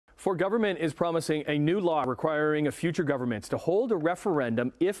Ford government is promising a new law requiring future governments to hold a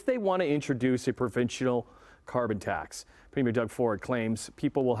referendum if they want to introduce a provincial carbon tax. Premier Doug Ford claims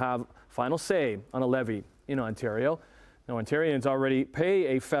people will have final say on a levy in Ontario. Now, Ontarians already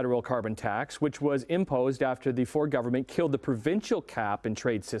pay a federal carbon tax, which was imposed after the Ford government killed the provincial cap and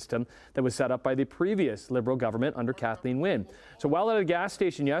trade system that was set up by the previous Liberal government under Kathleen Wynne. So while at a gas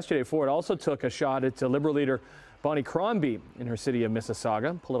station yesterday, Ford also took a shot at Liberal leader Bonnie Crombie in her city of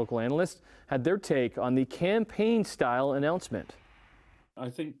Mississauga. Political analysts had their take on the campaign-style announcement.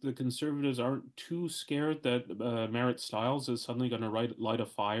 I think the Conservatives aren't too scared that Merritt Stiles is suddenly going to light a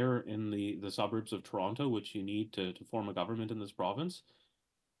fire in the suburbs of Toronto, which you need to form a government in this province.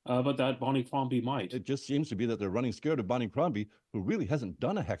 But that Bonnie Crombie might. It just seems to be that they're running scared of Bonnie Crombie, who really hasn't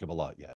done a heck of a lot yet.